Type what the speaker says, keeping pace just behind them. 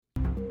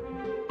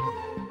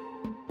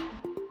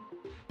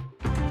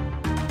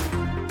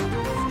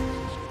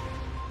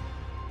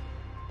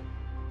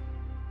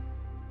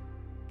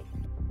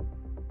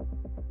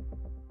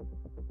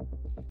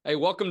Hey,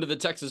 welcome to the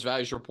Texas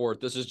Values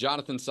Report. This is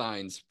Jonathan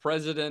Saenz,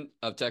 president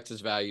of Texas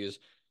Values.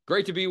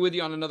 Great to be with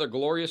you on another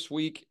glorious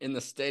week in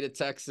the state of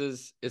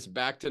Texas. It's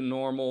back to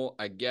normal,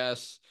 I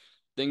guess.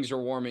 Things are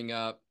warming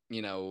up.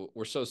 You know,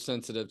 we're so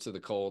sensitive to the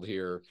cold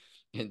here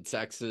in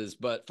Texas,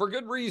 but for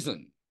good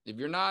reason. If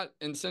you're not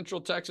in Central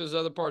Texas,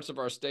 other parts of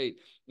our state,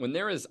 when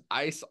there is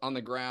ice on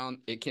the ground,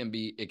 it can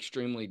be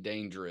extremely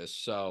dangerous.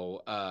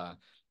 So,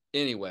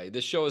 anyway,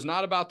 this show is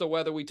not about the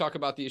weather. We talk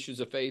about the issues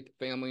of faith,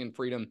 family, and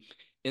freedom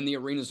in the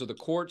arenas of the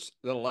courts,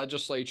 the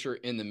legislature,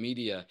 and the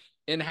media.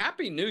 And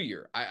Happy New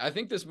Year. I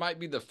think this might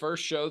be the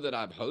first show that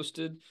I've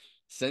hosted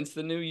since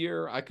the new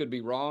year. I could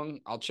be wrong.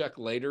 I'll check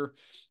later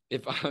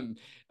if I'm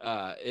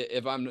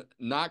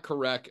not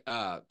correct.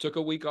 Took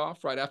a week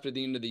off right after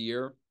the end of the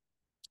year,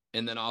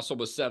 and then also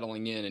was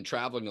settling in and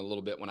traveling a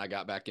little bit when I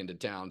got back into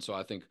town. So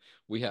I think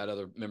we had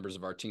other members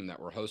of our team that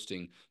were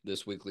hosting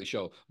this weekly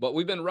show. But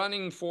we've been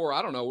running for,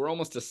 I don't know, we're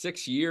almost to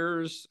 6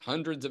 years,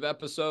 hundreds of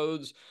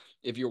episodes.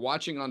 If you're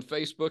watching on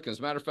Facebook, as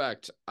a matter of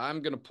fact,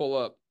 I'm going to pull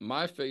up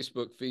my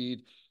Facebook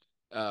feed.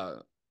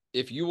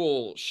 If you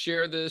will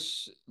share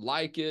this,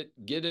 like it,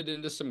 get it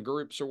into some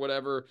groups or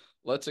whatever,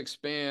 let's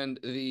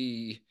expand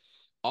the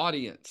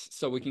audience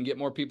so we can get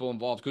more people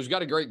involved, because we've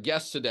got a great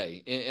guest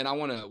today. And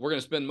we're going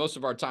to spend most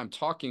of our time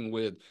talking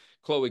with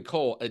Chloe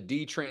Cole, a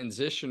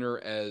detransitioner,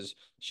 as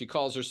she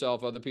calls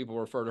herself. Other people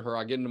refer to her.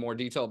 I'll get into more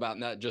detail about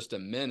that in just a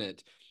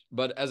minute.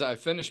 But as I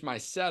finish my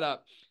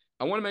setup,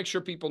 I want to make sure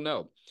people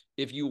know,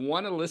 if you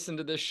want to listen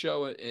to this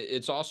show,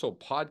 it's also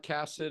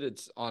podcasted.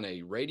 It's on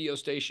a radio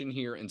station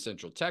here in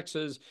Central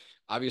Texas.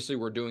 Obviously,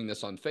 we're doing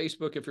this on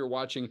Facebook. If you're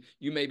watching,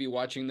 you may be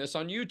watching this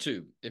on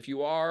YouTube. If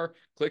you are,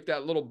 click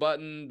that little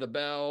button, the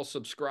bell,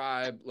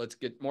 subscribe. Let's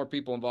get more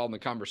people involved in the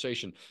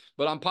conversation.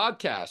 But on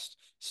podcast,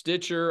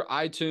 Stitcher,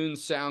 iTunes,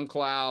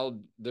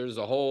 SoundCloud, there's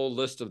a whole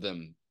list of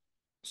them.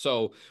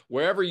 So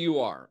wherever you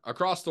are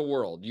across the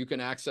world, you can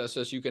access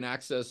us. You can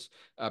access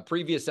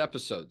previous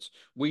episodes.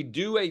 We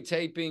do a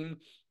taping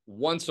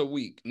once a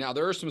week. Now,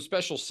 there are some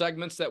special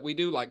segments that we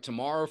do, like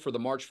tomorrow for the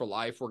March for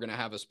Life. We're going to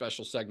have a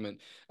special segment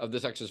of the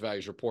Texas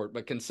Values Report,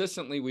 but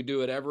consistently we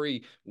do it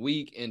every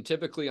week. And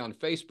typically on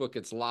Facebook,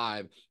 it's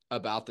live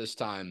about this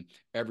time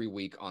every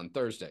week on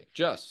Thursday.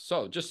 Just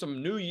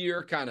some new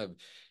year kind of,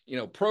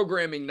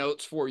 programming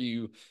notes for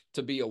you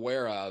to be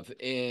aware of.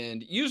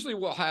 And usually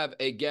we'll have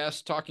a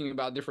guest talking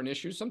about different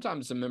issues,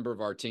 sometimes a member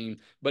of our team,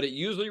 but it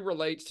usually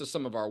relates to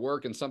some of our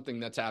work and something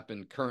that's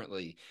happened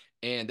currently.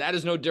 And that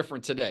is no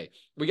different today.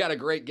 We got a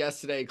great guest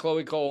today.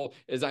 Chloe Cole,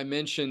 as I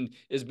mentioned,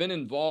 has been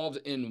involved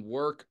in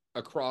work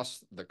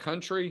across the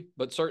country,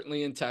 but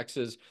certainly in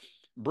Texas,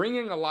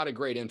 bringing a lot of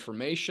great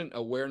information,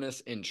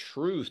 awareness, and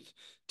truth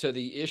to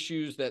the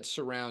issues that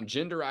surround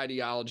gender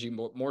ideology,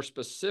 more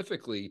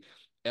specifically,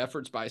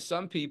 efforts by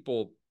some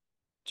people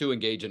to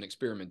engage in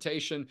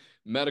experimentation,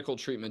 medical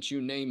treatments,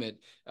 you name it,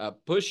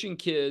 pushing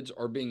kids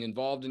or being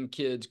involved in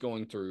kids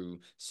going through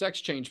sex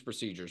change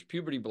procedures,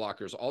 puberty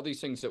blockers, all these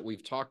things that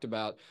we've talked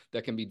about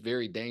that can be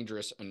very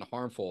dangerous and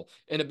harmful.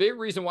 And a big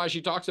reason why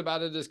she talks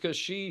about it is because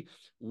she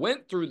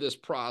went through this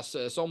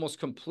process almost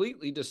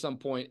completely to some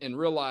point and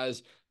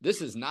realized this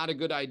is not a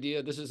good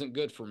idea. This isn't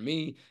good for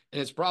me.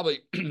 And it's probably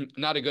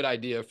not a good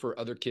idea for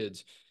other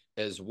kids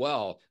as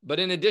well.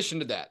 But in addition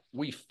to that,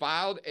 we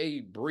filed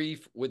a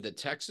brief with the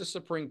Texas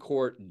Supreme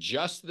Court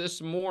just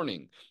this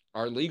morning.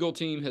 Our legal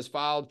team has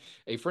filed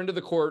a friend of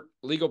the court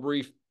legal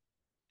brief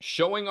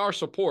showing our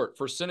support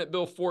for Senate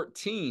Bill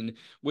 14,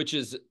 which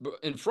is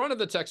in front of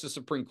the Texas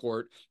Supreme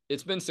Court.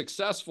 It's been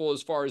successful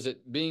as far as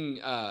it being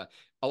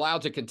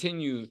allowed to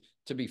continue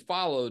to be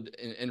followed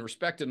and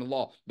respected in the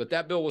law. But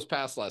that bill was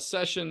passed last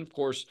session. Of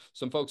course,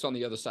 some folks on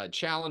the other side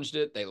challenged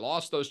it. They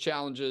lost those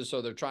challenges,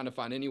 so they're trying to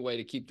find any way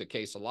to keep the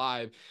case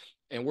alive.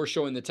 And we're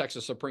showing the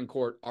Texas Supreme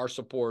Court our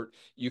support.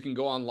 You can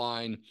go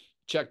online,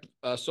 check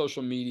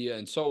social media,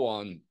 and so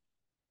on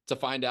to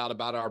find out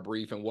about our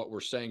brief and what we're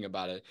saying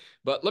about it.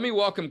 But let me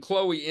welcome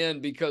Chloe in,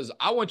 because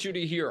I want you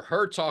to hear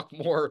her talk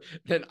more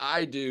than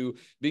I do,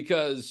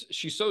 because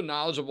she's so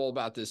knowledgeable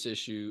about this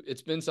issue.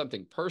 It's been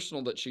something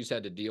personal that she's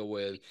had to deal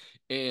with,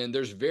 and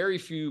there's very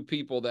few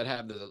people that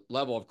have the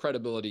level of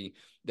credibility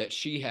that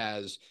she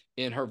has,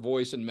 and her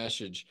voice and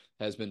message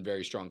has been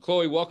very strong.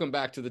 Chloe, welcome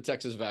back to the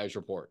Texas Values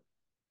Report.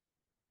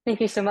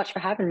 Thank you so much for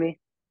having me.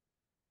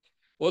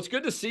 Well, it's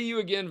good to see you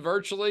again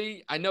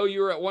virtually. I know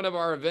you were at one of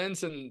our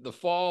events in the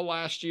fall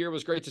last year. It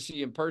was great to see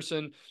you in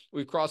person.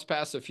 We've crossed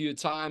paths a few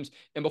times.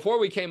 And before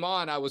we came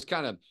on, I was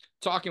kind of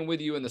talking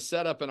with you in the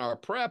setup and our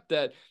prep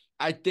that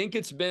I think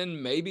it's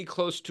been maybe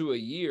close to a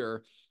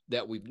year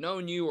that we've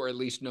known you, or at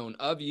least known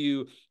of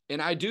you. And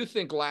I do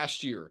think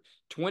last year,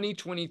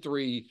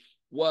 2023,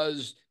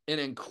 was an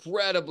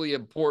incredibly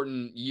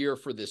important year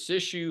for this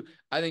issue.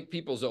 I think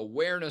people's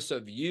awareness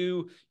of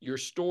you, your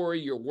story,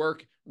 your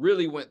work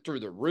really went through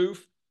the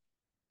roof.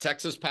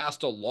 Texas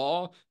passed a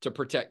law to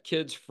protect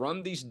kids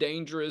from these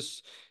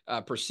dangerous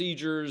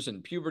procedures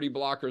and puberty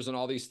blockers and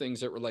all these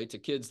things that relate to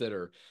kids that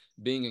are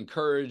being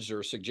encouraged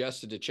or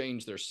suggested to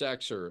change their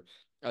sex or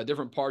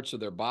different parts of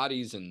their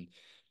bodies.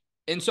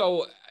 And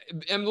so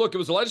And look, it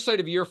was a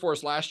legislative year for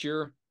us last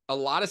year. A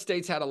lot of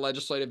states had a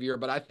legislative year,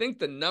 but I think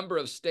the number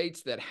of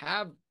states that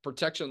have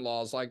protection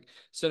laws, like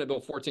Senate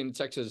Bill 14 in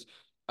Texas,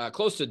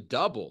 close to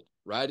doubled,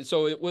 right? And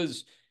so it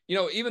was,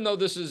 even though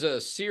this is a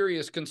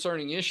serious,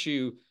 concerning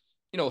issue,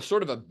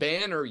 sort of a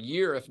banner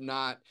year, if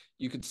not,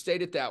 you could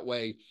state it that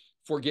way,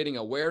 for getting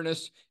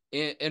awareness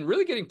and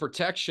really getting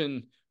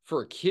protection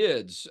for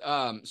kids.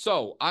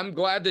 So I'm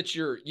glad that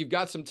you've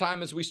got some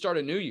time as we start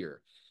a new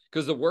year,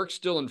 because the work's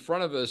still in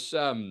front of us.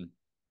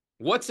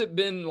 What's it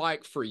been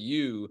like for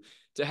you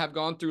to have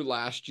gone through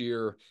last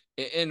year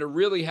and to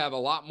really have a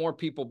lot more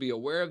people be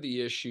aware of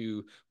the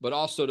issue, but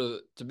also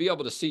to be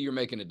able to see you're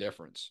making a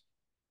difference?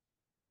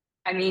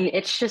 I mean,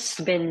 it's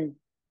just been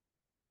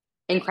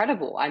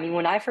incredible. I mean,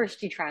 when I first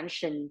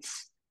detransitioned,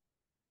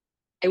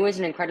 it was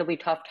an incredibly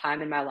tough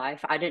time in my life.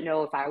 I didn't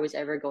know if I was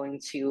ever going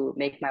to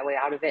make my way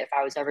out of it, if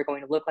I was ever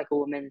going to look like a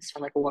woman,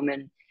 sound like a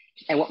woman,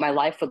 and what my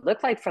life would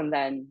look like from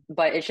then.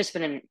 But it's just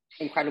been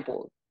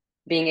incredible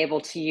being able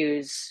to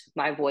use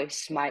my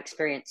voice, my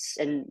experience,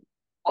 and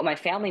what my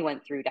family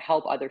went through to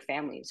help other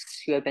families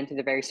who have been through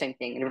the very same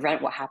thing and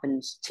prevent what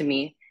happened to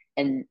me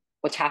and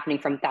what's happening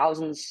from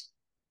thousands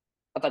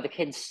of other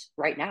kids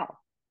right now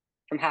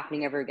from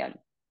happening ever again.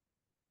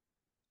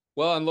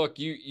 Well, and look,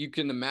 you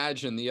can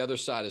imagine the other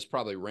side is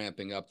probably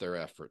ramping up their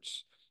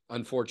efforts.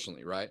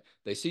 Unfortunately, right?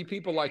 They see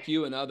people like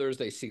you and others,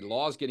 they see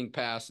laws getting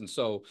passed, and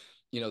so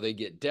they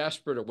get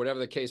desperate or whatever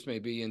the case may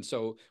be. And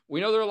so we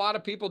know there are a lot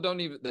of people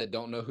that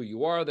don't know who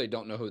you are, they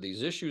don't know who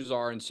these issues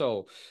are, and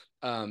so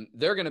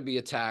they're going to be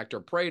attacked or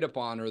preyed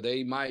upon, or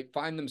they might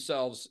find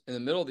themselves in the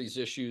middle of these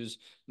issues,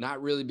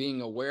 not really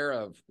being aware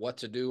of what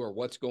to do or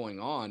what's going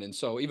on. And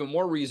so, even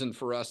more reason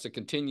for us to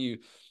continue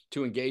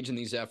to engage in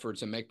these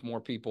efforts and make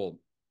more people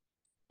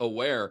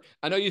aware.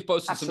 I know you've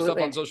posted some stuff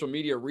on Absolutely. social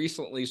media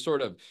recently,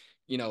 sort of,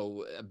 not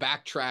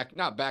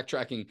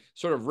backtracking,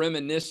 sort of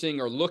reminiscing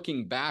or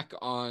looking back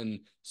on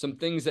some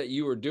things that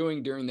you were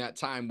doing during that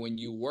time when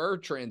you were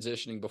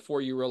transitioning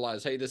before you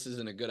realized, hey, this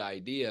isn't a good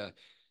idea.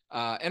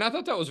 And I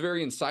thought that was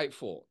very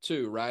insightful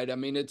too, right? I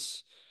mean,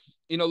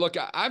 look,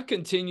 I've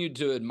continued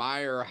to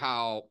admire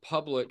how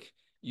public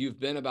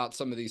you've been about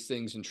some of these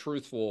things and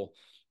truthful,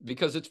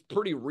 because it's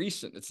pretty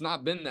recent. It's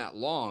not been that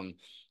long,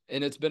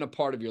 and it's been a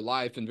part of your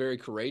life and very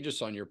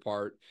courageous on your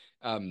part.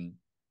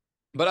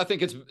 But I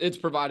think it's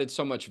provided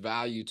so much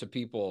value to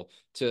people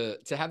to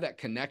have that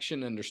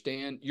connection,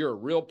 understand you're a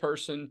real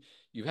person.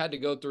 You've had to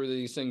go through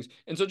these things.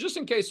 And so, just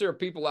in case there are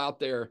people out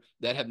there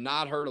that have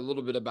not heard a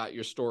little bit about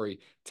your story,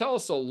 tell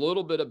us a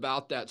little bit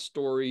about that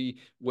story,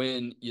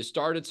 when you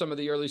started some of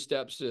the early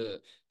steps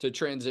to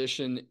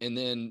transition, and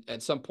then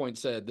at some point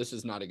said, this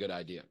is not a good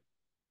idea.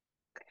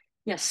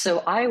 Yes, so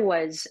I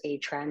was a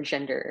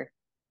transgender,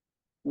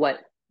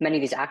 what many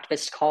of these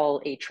activists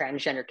call a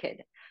transgender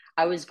kid.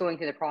 I was going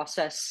through the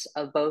process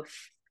of both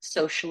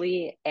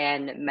socially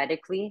and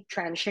medically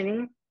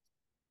transitioning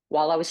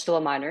while I was still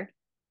a minor,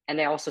 and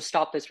they also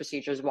stopped those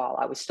procedures while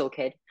I was still a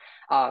kid.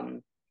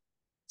 Um,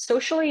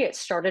 Socially, it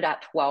started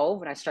at 12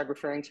 when I started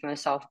referring to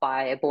myself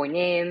by a boy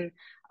name,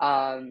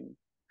 um,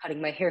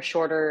 cutting my hair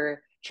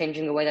shorter,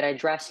 changing the way that I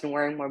dressed and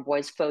wearing more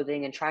boys'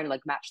 clothing and trying to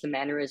like match the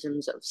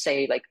mannerisms of,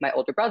 say, like my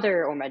older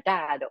brother or my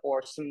dad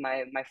or some of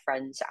my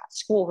friends at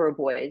school who are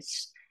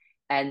boys.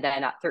 And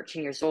then at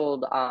 13 years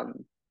old,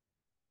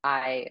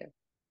 I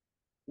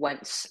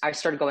I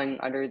started going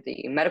under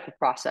the medical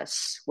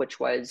process, which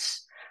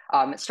was,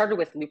 it started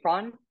with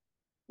Lupron,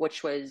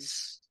 which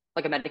was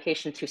like a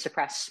medication to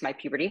suppress my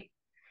puberty.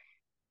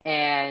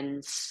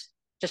 And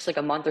just like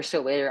a month or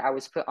so later, I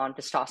was put on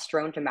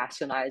testosterone to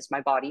masculinize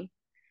my body.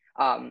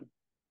 Um,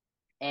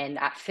 and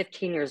at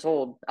 15 years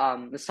old,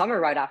 the summer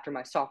right after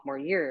my sophomore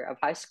year of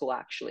high school,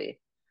 actually,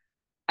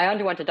 I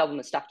underwent a double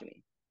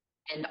mastectomy.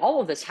 And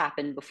all of this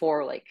happened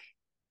before like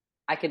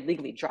I could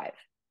legally drive.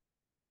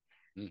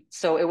 Mm.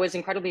 So it was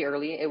incredibly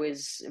early. It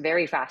was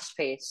very fast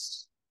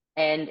paced.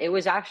 And it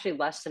was actually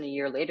less than a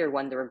year later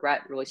when the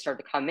regret really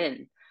started to come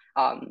in.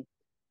 Um,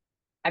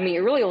 I mean, it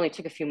really only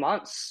took a few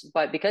months,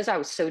 but because I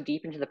was so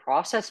deep into the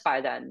process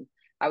by then,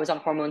 I was on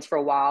hormones for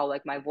a while.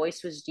 Like my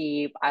voice was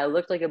deep. I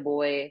looked like a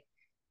boy.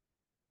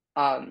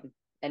 Um,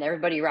 and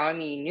everybody around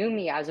me knew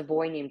me as a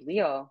boy named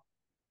Leo.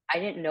 I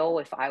didn't know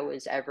if there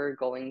was ever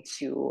going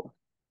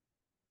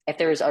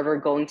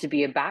to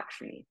be a back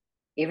for me,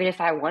 even if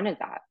I wanted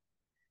that.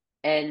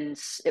 And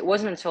it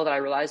wasn't until that I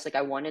realized like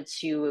I wanted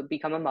to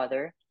become a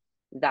mother,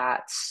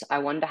 that I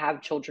wanted to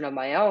have children of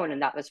my own,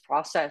 and that this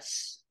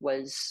process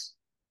was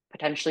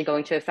potentially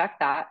going to affect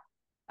that.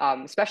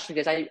 Especially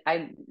because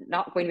I'm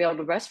not going to be able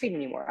to breastfeed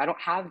anymore. I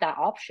don't have that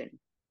option.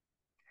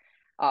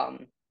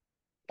 Um,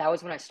 that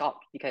was when I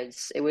stopped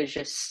because it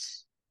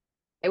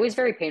was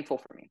very painful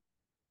for me.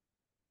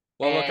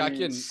 Well, look, I And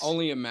can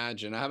only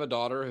imagine. I have a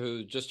daughter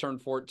who just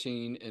turned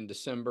 14 in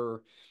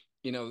December,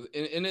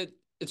 and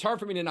it's hard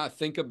for me to not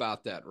think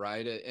about that,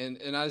 right?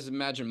 And I just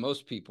imagine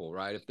most people,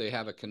 right, if they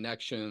have a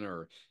connection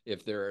or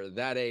if they're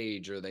that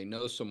age or they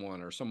know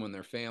someone or someone in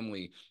their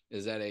family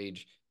is that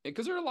age,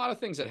 because there are a lot of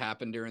things that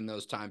happen during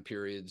those time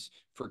periods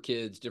for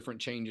kids, different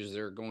changes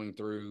they're going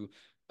through,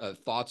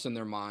 thoughts in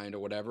their mind or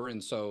whatever.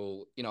 And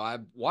so,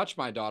 I've watched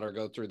my daughter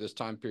go through this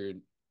time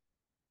period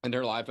in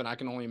her life, and I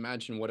can only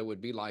imagine what it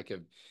would be like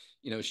if,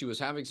 she was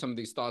having some of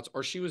these thoughts,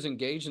 or she was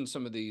engaged in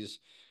some of these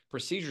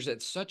procedures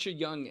at such a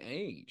young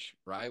age,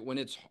 right? When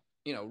it's,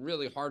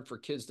 really hard for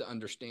kids to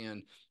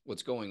understand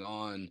what's going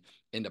on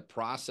and to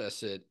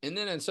process it. And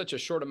then in such a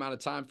short amount of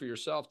time for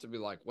yourself to be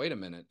like, wait a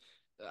minute,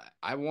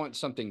 I want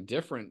something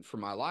different for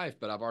my life,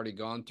 but I've already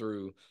gone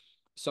through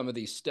some of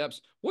these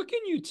steps. What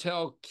can you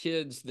tell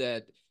kids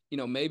that,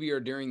 maybe are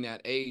during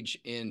that age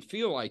and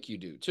feel like you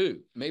do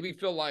too? Maybe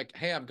feel like,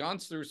 hey, I've gone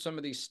through some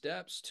of these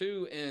steps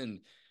too. And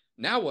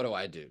now what do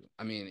I do?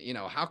 I mean,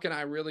 how can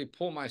I really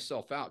pull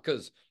myself out?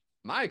 Because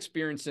my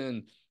experience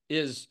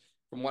is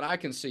from what I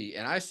can see,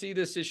 and I see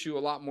this issue a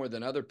lot more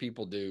than other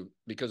people do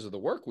because of the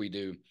work we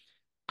do.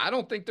 I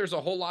don't think there's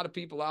a whole lot of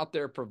people out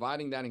there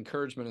providing that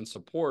encouragement and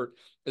support.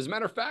 As a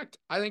matter of fact,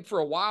 I think for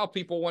a while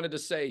people wanted to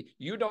say,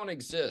 you don't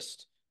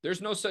exist.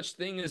 There's no such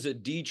thing as a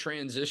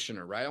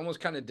detransitioner, right?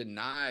 Almost kind of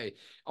deny,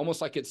 almost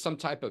like it's some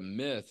type of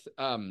myth.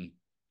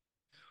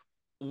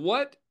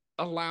 What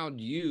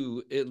allowed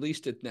you, at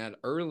least at that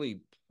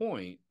early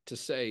point, to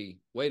say,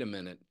 wait a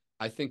minute,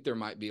 I think there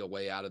might be a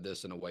way out of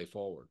this and a way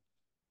forward?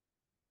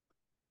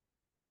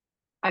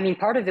 I mean,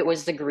 part of it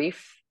was the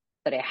grief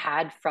that I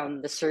had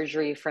from the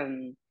surgery,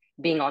 from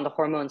being on the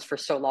hormones for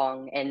so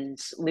long and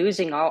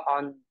losing out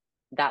on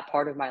that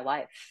part of my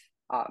life.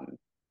 Um,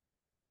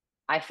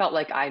 I felt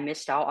like I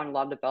missed out on a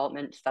lot of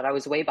development, that I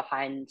was way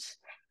behind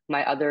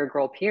my other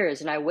girl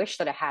peers. And I wish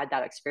that I had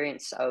that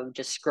experience of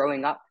just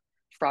growing up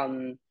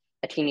from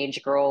a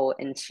teenage girl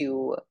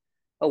into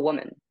a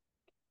woman.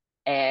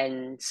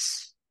 And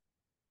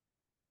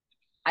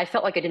I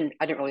felt like I didn't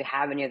really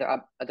have any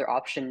other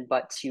option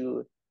but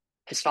to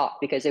stop,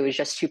 because it was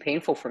just too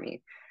painful for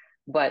me.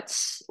 But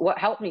what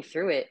helped me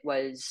through it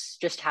was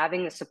just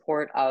having the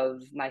support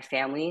of my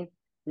family,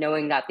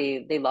 knowing that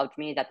they loved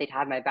me, that they'd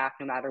have my back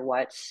no matter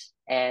what.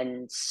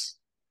 And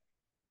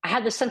I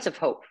had this sense of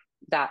hope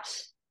that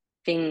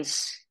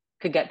things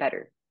could get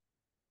better.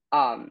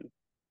 Um,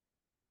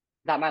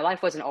 that my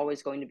life wasn't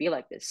always going to be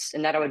like this,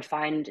 and that I would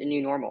find a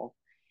new normal.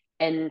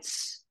 And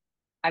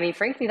I mean,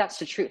 frankly, that's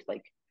the truth.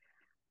 Like,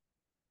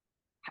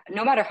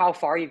 no matter how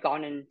far you've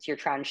gone into your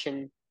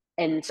transition,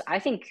 and I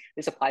think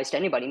this applies to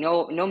anybody,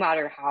 no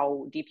matter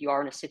how deep you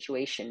are in a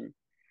situation,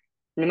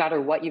 no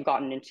matter what you've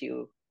gotten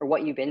into or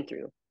what you've been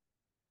through,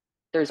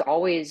 there's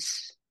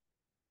always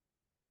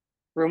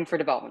room for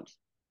development.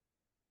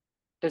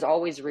 There's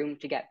always room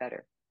to get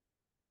better.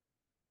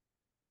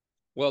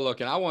 Well,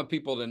 look, and I want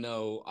people to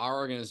know our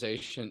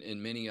organization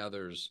and many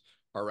others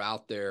are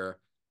out there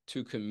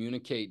to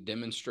communicate,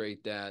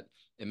 demonstrate that,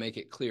 and make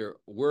it clear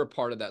we're a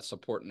part of that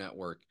support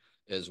network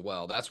as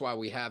well. That's why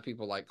we have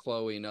people like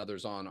Chloe and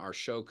others on our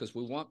show, because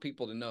we want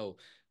people to know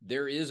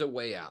there is a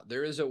way out,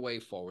 there is a way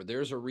forward,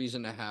 there's a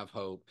reason to have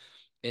hope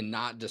and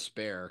not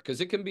despair,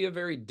 because it can be a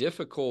very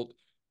difficult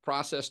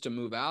process to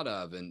move out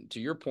of. And to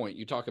your point,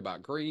 you talk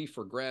about grief,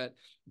 regret.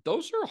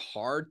 Those are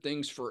hard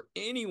things for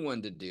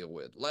anyone to deal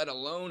with, let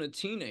alone a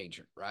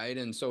teenager, right?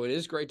 And so it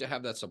is great to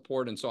have that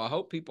support. And so I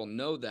hope people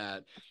know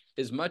that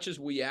as much as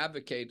we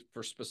advocate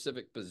for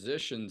specific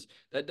positions,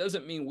 that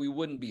doesn't mean we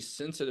wouldn't be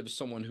sensitive to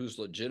someone who's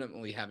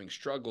legitimately having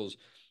struggles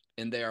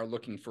and they are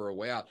looking for a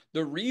way out.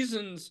 The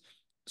reasons,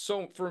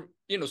 so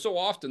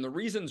often the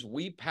reasons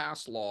we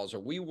pass laws or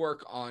we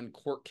work on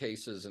court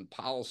cases and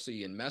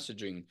policy and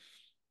messaging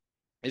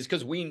is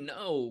because we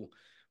know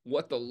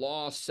what the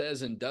law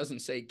says and doesn't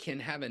say can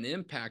have an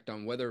impact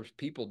on whether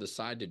people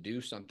decide to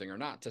do something or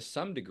not, to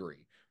some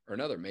degree or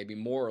another, maybe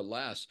more or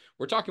less.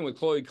 We're talking with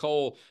Chloe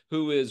Cole,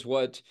 who is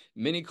what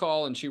many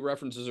call, and she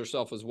references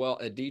herself as well,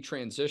 a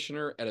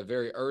detransitioner at a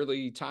very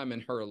early time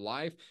in her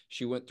life.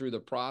 She went through the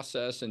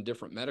process and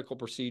different medical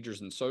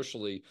procedures and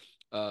socially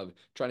of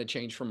trying to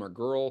change from a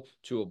girl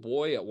to a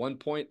boy. At one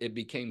point, it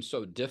became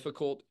so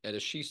difficult. And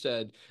as she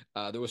said,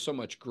 there was so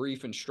much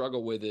grief and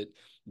struggle with it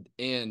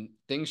and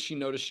things she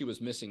noticed she was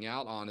missing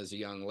out on as a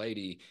young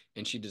lady,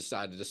 and she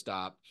decided to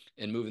stop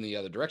and move in the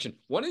other direction.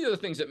 One of the other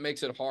things that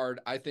makes it hard,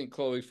 I think,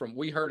 Chloe, from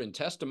we heard in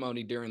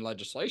testimony during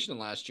legislation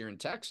last year in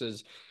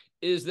Texas,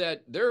 is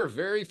that there are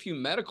very few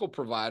medical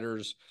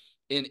providers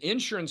and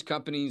insurance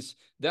companies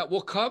that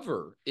will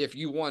cover if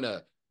you want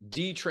to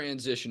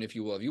detransition, if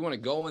you will, if you want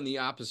to go in the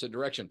opposite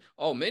direction.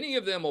 Oh, many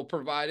of them will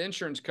provide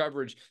insurance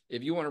coverage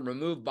if you want to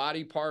remove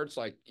body parts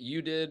like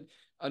you did,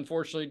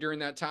 unfortunately, during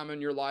that time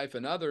in your life,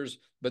 and others.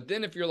 But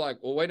then if you're like,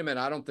 well, wait a minute,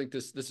 I don't think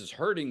this is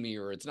hurting me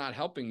or it's not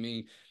helping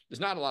me, there's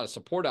not a lot of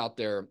support out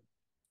there.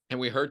 And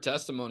we heard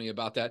testimony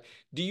about that.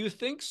 Do you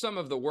think some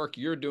of the work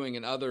you're doing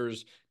and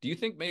others, do you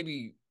think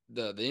maybe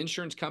the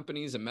insurance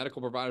companies and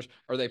medical providers,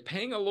 are they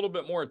paying a little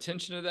bit more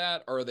attention to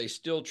that, or are they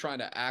still trying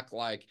to act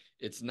like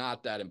it's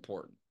not that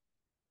important?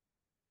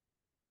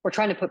 We're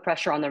trying to put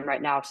pressure on them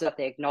right now so that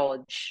they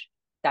acknowledge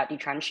that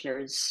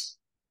detransitioners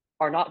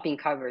are not being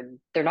covered.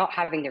 They're not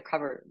having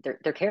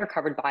their care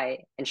covered by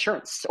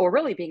insurance, or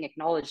really being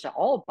acknowledged at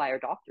all by our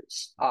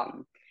doctors.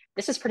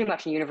 This is pretty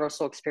much a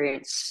universal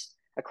experience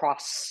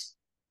across,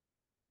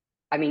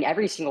 I mean,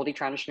 every single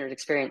detransitioner's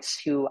experience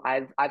who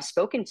I've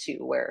spoken to,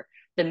 where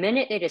the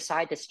minute they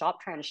decide to stop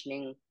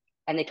transitioning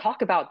and they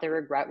talk about their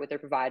regret with their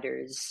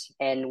providers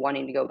and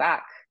wanting to go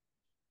back,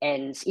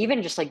 and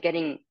even just like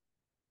getting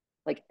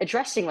like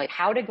addressing like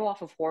how to go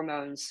off of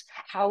hormones,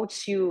 how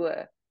to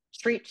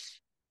treat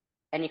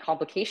any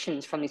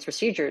complications from these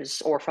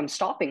procedures or from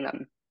stopping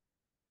them,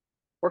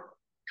 were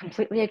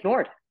completely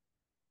ignored.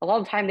 A lot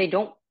of the time they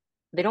don't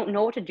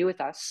know what to do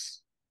with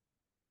us,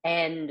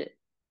 and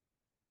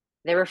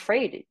they're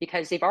afraid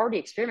because they've already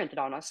experimented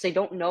on us. They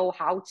don't know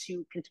how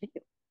to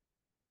continue.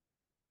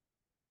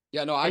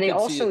 Yeah, no, I And they could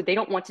see also it. they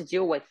don't want to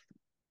deal with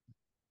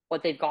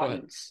what Go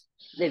ahead.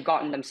 they've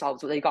gotten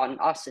themselves, what they've gotten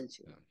us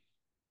into. Yeah.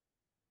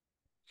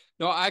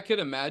 No, I could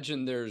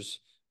imagine there's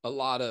a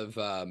lot of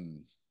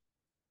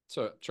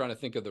so trying to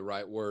think of the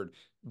right word,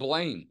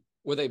 blame,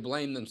 where they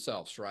blame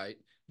themselves, right?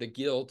 The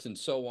guilt and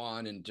so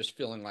on, and just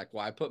feeling like,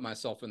 well, I put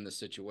myself in this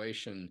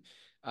situation.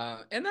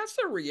 And that's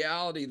the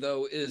reality,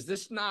 though, is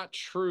this not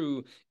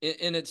true?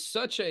 And it's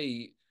such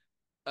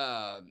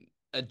uh,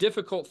 a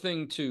difficult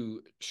thing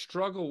to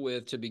struggle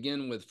with to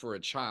begin with for a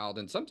child.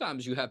 And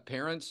sometimes you have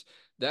parents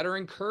that are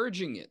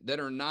encouraging it, that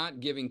are not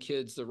giving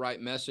kids the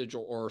right message,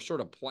 or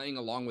sort of playing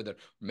along with it.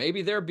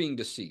 Maybe they're being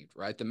deceived,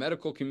 right? The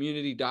medical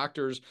community,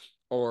 doctors,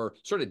 or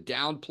sort of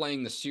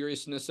downplaying the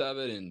seriousness of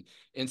it,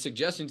 and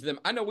suggesting to them.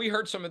 I know we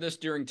heard some of this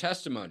during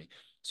testimony.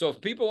 So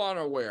if people aren't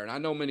aware, and I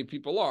know many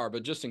people are,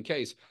 but just in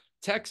case,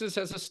 Texas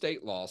has a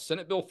state law,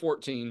 Senate Bill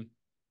 14.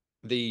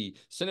 The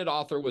Senate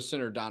author was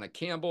Senator Donna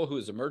Campbell, who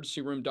is an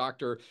emergency room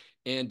doctor,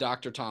 and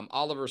Dr. Tom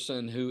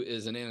Oliverson, who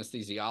is an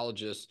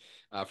anesthesiologist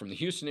from the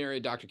Houston area.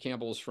 Dr.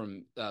 Campbell is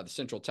from the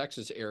Central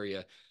Texas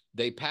area.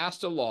 They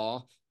passed a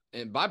law,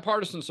 and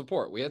bipartisan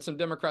support. We had some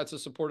Democrats that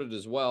supported it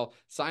as well,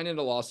 signed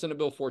into law, Senate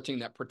Bill 14,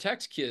 that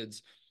protects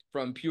kids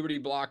from puberty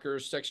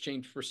blockers, sex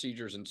change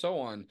procedures, and so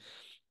on.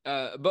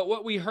 But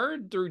what we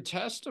heard through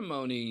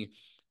testimony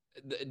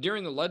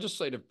during the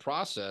legislative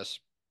process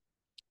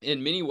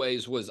in many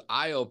ways was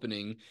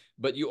eye-opening,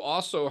 but you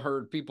also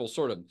heard people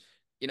sort of,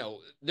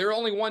 there's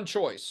only one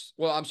choice.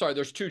 Well, I'm sorry,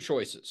 there's two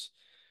choices.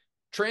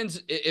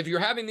 If you're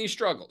having these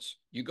struggles,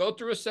 you go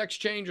through a sex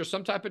change or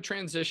some type of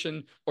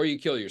transition, or you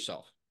kill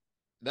yourself.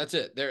 That's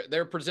it.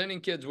 They're presenting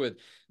kids with,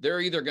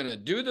 they're either going to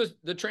do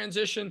the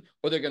transition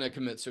or they're going to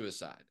commit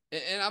suicide.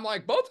 And I'm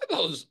like, both of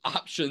those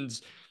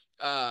options,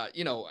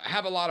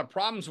 have a lot of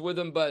problems with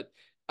them. But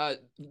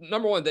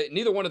number one,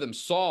 neither one of them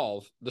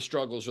solve the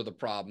struggles or the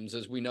problems,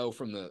 as we know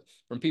from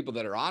people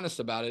that are honest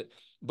about it.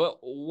 But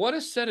what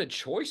a set of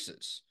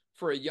choices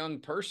for a young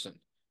person,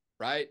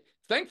 right?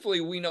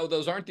 Thankfully, we know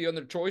those aren't the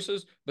other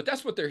choices, but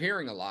that's what they're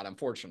hearing a lot,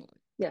 unfortunately.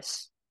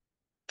 Yes.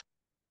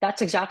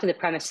 That's exactly the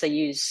premise they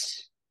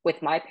use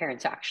with my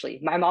parents, actually.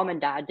 My mom and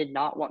dad did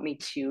not want me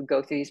to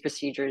go through these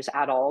procedures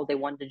at all. They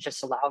wanted to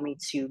just allow me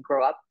to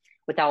grow up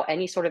without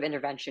any sort of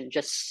intervention,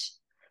 just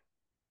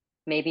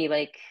maybe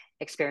like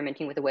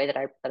experimenting with the way that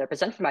I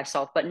present for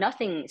myself, but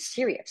nothing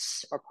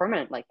serious or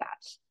permanent like that.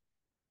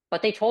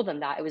 But they told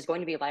them that it was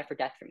going to be life or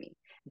death for me,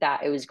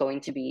 that it was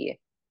going to be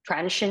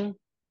transition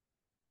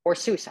or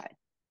suicide.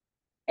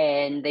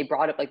 And they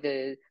brought up like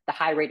the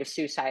high rate of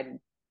suicide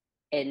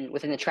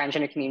within the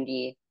transgender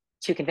community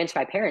to convince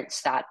my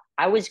parents that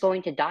I was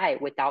going to die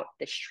without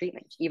this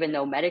treatment, even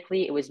though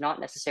medically it was not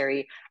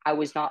necessary. I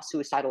was not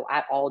suicidal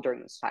at all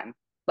during this time.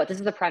 But this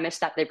is the premise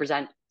that they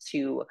present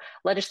to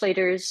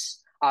legislators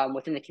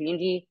within the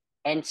community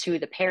and to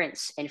the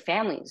parents and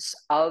families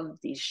of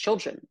these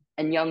children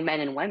and young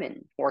men and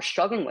women who are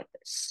struggling with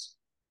this.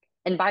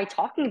 And by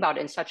talking about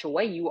it in such a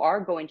way, you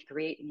are going to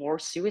create more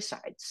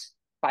suicides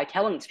by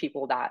telling these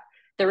people that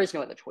there is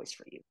no other choice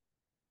for you.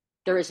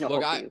 There is no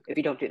hope for you if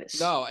you don't do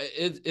this. No,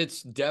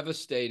 it's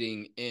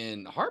devastating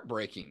and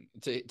heartbreaking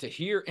to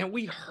hear. And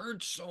we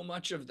heard so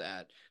much of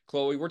that,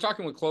 Chloe. We're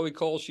talking with Chloe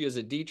Cole. She is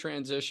a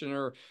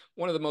detransitioner,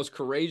 one of the most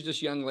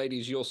courageous young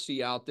ladies you'll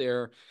see out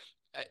there.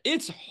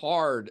 It's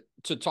hard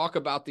to talk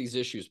about these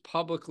issues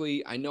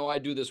publicly. I know I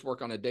do this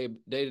work on a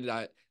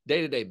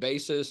day-to-day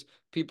basis.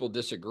 People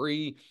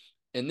disagree.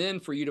 And then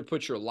for you to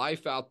put your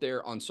life out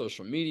there on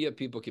social media,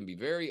 people can be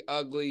very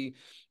ugly.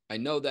 I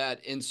know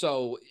that. And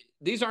so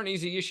these aren't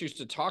easy issues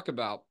to talk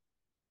about,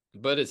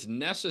 but it's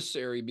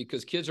necessary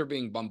because kids are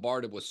being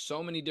bombarded with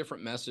so many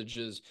different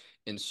messages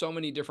in so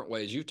many different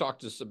ways. You've talked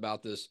to us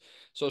about this,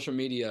 social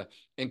media,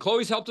 and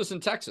Chloe's helped us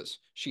in Texas.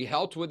 She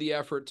helped with the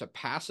effort to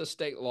pass a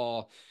state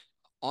law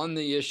on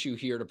the issue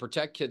here to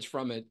protect kids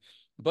from it.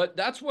 But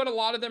that's what a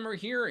lot of them are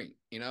hearing,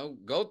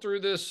 go through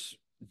this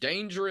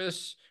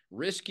dangerous,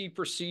 risky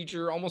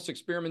procedure, almost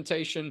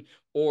experimentation,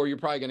 or you're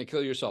probably going to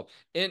kill yourself.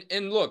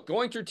 And look,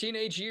 going through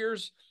teenage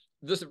years,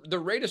 the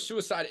rate of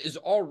suicide is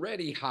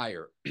already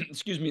higher,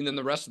 excuse me, than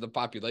the rest of the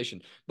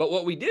population. But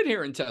what we did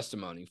hear in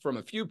testimony from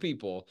a few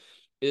people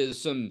is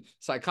some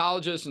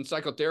psychologists and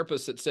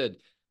psychotherapists that said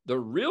the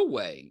real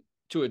way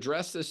to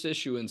address this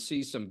issue and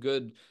see some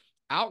good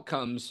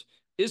outcomes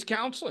is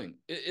counseling,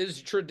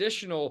 is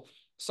traditional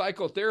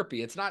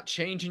psychotherapy. It's not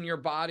changing your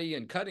body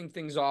and cutting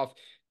things off.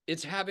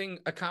 It's having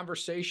a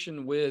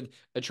conversation with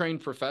a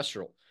trained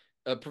professional,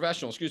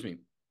 excuse me,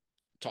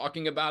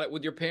 talking about it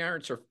with your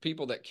parents or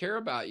people that care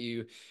about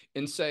you,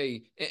 and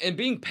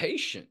being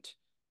patient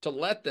to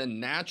let the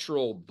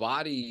natural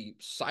body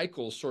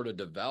cycle sort of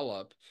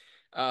develop.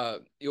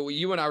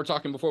 You and I were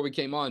talking before we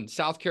came on.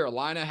 South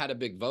Carolina had a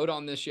big vote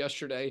on this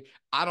yesterday.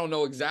 I don't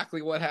know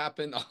exactly what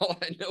happened. All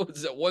I know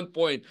is at one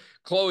point,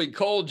 Chloe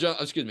Cole.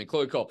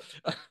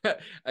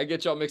 I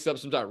get y'all mixed up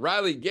sometimes.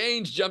 Riley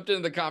Gaines jumped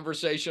into the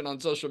conversation on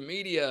social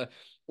media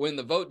when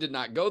the vote did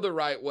not go the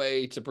right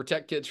way to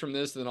protect kids from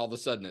this. And then all of a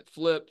sudden it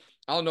flipped.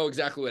 I don't know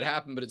exactly what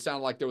happened, but it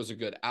sounded like there was a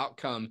good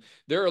outcome.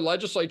 There are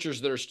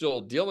legislatures that are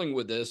still dealing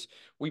with this.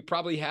 We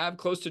probably have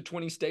close to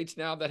 20 states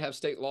now that have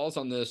state laws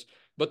on this,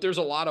 but there's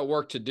a lot of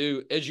work to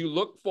do. As you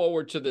look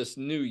forward to this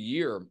new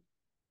year,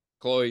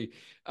 Chloe,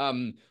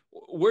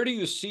 where do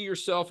you see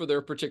yourself? Are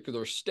there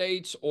particular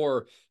states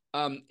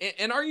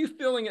and are you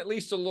feeling at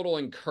least a little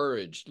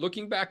encouraged?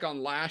 Looking back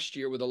on last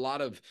year with a lot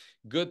of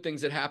good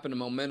things that happened and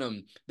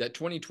momentum, that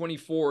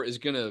 2024 is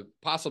going to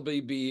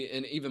possibly be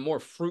an even more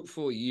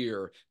fruitful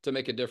year to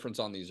make a difference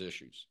on these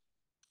issues.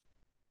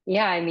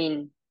 Yeah, I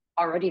mean,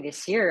 already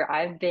this year,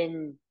 I've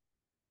been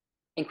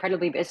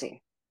incredibly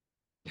busy,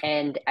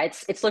 and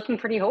it's looking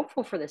pretty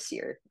hopeful for this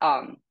year.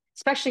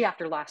 Especially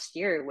after last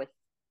year with,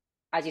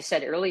 as you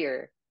said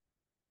earlier,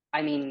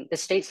 I mean, the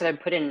states that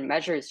have put in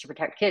measures to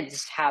protect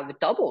kids have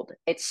doubled.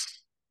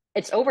 It's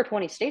over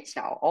 20 states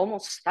now.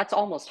 That's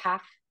almost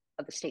half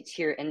of the states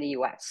here in the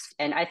US.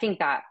 And I think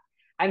that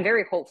I'm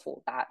very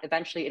hopeful that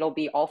eventually it'll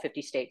be all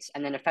 50 states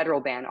and then a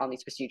federal ban on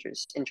these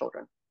procedures in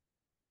children.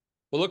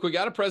 Well, look, we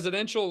got a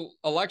presidential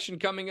election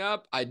coming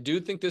up. I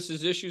do think this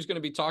issue is going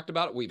to be talked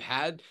about. We've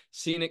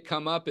seen it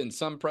come up in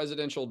some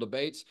presidential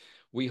debates.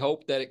 We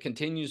hope that it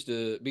continues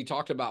to be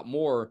talked about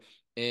more,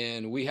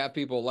 and we have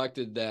people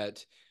elected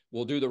that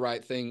will do the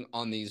right thing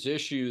on these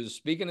issues.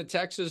 Speaking of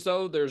Texas,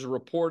 though, there's a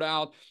report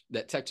out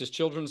that Texas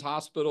Children's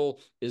Hospital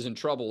is in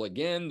trouble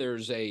again.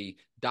 There's a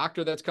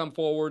doctor that's come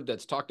forward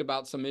that's talked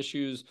about some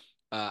issues,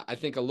 I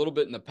think a little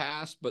bit in the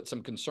past, but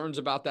some concerns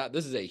about that.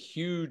 This is a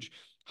huge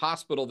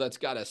hospital that's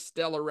got a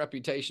stellar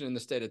reputation in the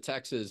state of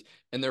Texas,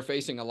 and they're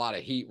facing a lot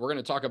of heat. We're going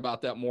to talk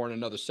about that more in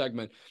another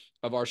segment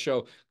of our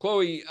show.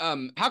 Chloe,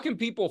 how can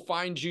people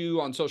find you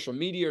on social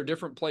media or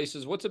different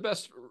places? What's the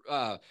best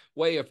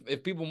way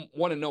if people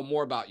want to know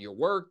more about your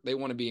work, they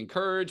want to be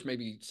encouraged,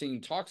 maybe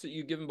seen talks that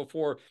you've given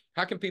before,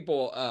 how can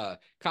people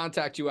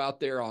contact you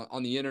out there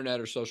on the internet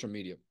or social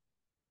media?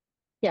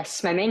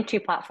 Yes, my main two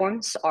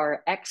platforms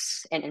are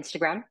X and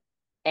Instagram.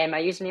 And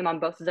my username on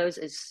both of those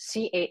is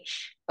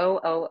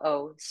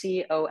CHOOOCOLE.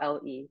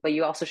 But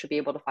you also should be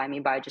able to find me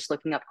by just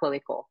looking up Chloe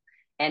Cole.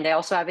 And I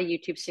also have a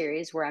YouTube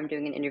series where I'm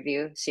doing an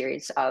interview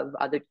series of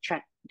other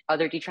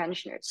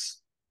detransitioners.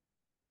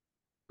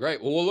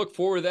 Great. Well, we'll look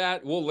forward to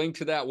that. We'll link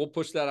to that. We'll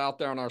push that out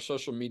there on our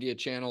social media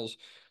channels.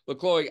 But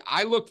Chloe,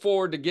 I look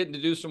forward to getting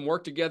to do some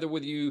work together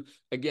with you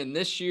again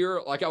this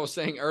year. Like I was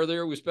saying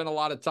earlier, we spent a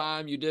lot of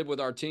time you did with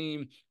our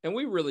team, and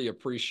we really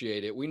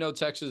appreciate it. We know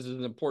Texas is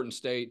an important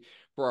state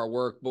for our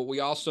work, but we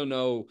also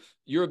know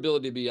your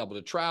ability to be able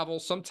to travel,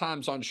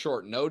 sometimes on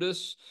short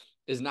notice,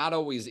 is not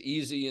always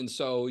easy. And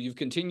so you've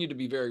continued to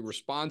be very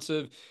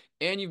responsive,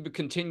 and you've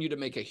continued to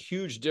make a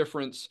huge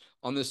difference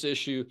on this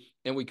issue,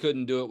 and we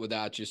couldn't do it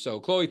without you. So,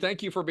 Chloe,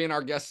 thank you for being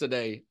our guest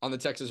today on the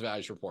Texas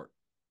Values Report.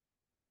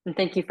 And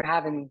thank you for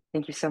having me.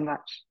 Thank you so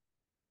much.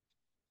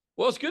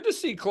 Well, it's good to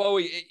see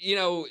Chloe.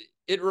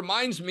 It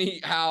reminds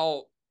me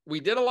how we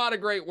did a lot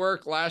of great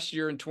work last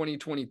year in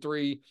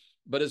 2023,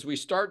 but as we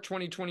start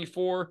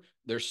 2024,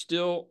 there's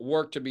still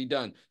work to be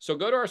done. So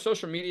go to our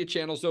social media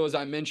channels, though. As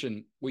I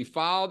mentioned, we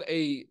filed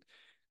a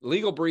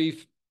legal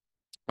brief,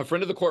 a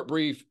friend of the court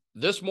brief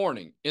this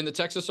morning in the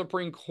Texas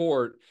Supreme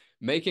Court,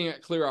 making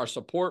it clear our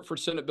support for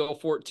Senate Bill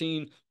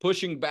 14,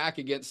 pushing back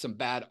against some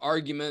bad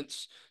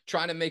arguments,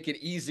 trying to make it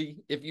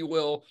easy, if you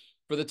will,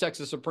 for the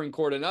Texas Supreme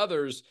Court and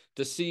others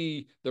to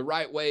see the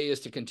right way is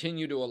to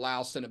continue to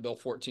allow Senate Bill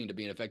 14 to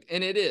be in effect.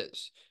 And it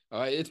is.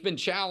 It's been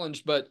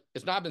challenged, but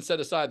it's not been set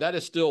aside. That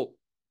is still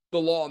the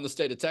law in the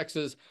state of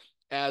Texas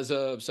as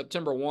of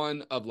September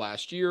 1 of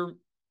last year.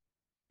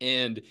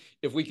 And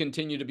if we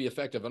continue to be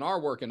effective in our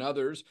work and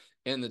others,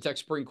 and the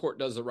Texas Supreme Court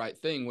does the right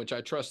thing, which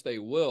I trust they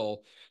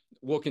will,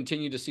 we'll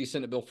continue to see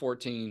Senate Bill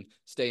 14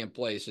 stay in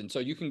place. And so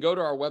you can go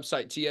to our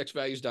website,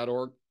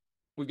 txvalues.org.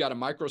 We've got a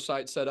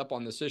microsite set up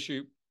on this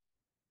issue.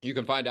 You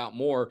can find out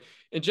more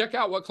and check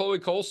out what Chloe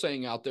Cole's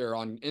saying out there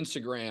on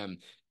Instagram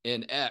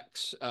and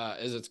X,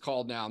 as it's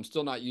called now. I'm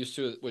still not used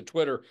to it with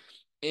Twitter.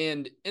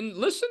 And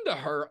listen to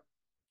her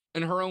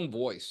in her own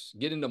voice,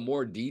 get into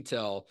more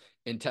detail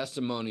and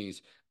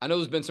testimonies. I know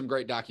there's been some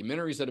great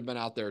documentaries that have been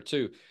out there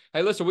too.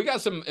 Hey, listen, we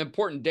got some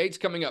important dates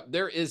coming up.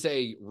 There is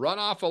a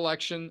runoff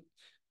election.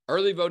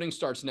 Early voting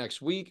starts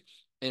next week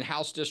in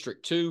House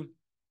District 2.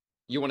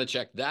 You want to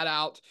check that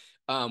out.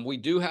 We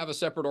do have a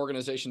separate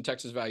organization,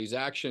 Texas Values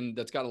Action,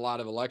 that's got a lot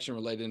of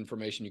election-related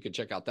information. You can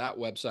check out that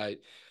website,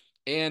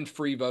 and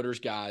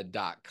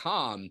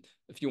freevotersguide.com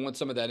if you want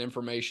some of that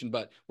information.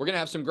 But we're going to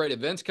have some great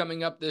events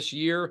coming up this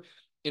year.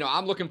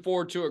 I'm looking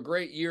forward to a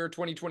great year,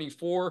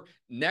 2024.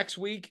 This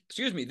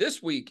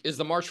week is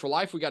the March for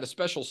Life. We got a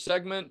special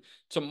segment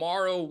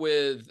tomorrow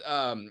with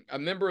a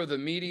member of the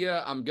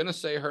media. I'm going to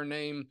say her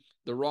name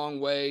the wrong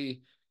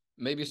way.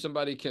 Maybe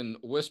somebody can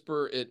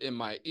whisper it in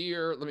my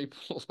ear. Let me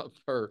pull up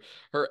her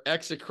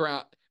X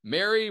account.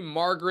 Mary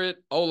Margaret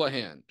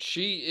Olahan.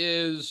 She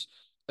is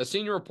a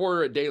senior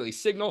reporter at Daily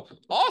Signal.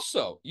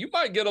 Also, you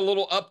might get a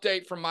little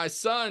update from my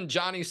son,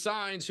 Jonathan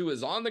Saenz, who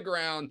is on the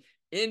ground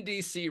in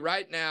D.C.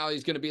 right now.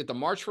 He's going to be at the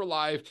March for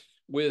Life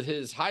with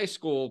his high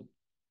school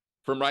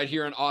from right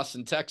here in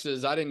Austin,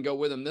 Texas. I didn't go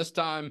with him this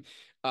time,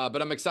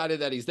 but I'm excited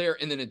that he's there.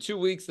 And then in 2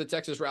 weeks, the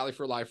Texas Rally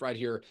for Life right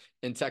here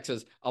in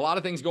Texas. A lot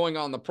of things going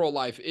on the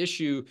pro-life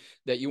issue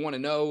that you want to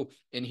know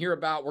and hear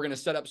about. We're going to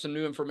set up some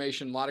new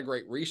information, a lot of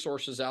great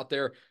resources out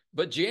there.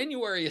 But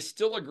January is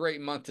still a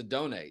great month to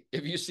donate.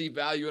 If you see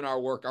value in our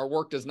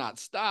work does not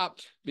stop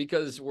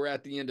because we're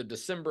at the end of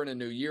December and a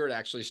new year. It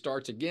actually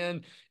starts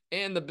again.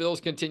 And the bills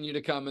continue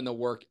to come and the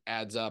work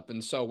adds up.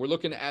 And so we're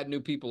looking to add new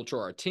people to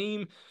our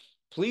team.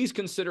 Please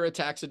consider a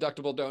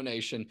tax-deductible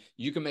donation.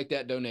 You can make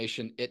that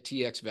donation at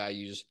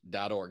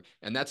txvalues.org.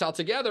 And that's how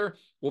together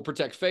we'll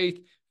protect faith,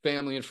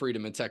 family, and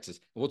freedom in Texas.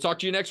 We'll talk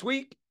to you next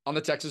week on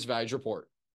the Texas Values Report.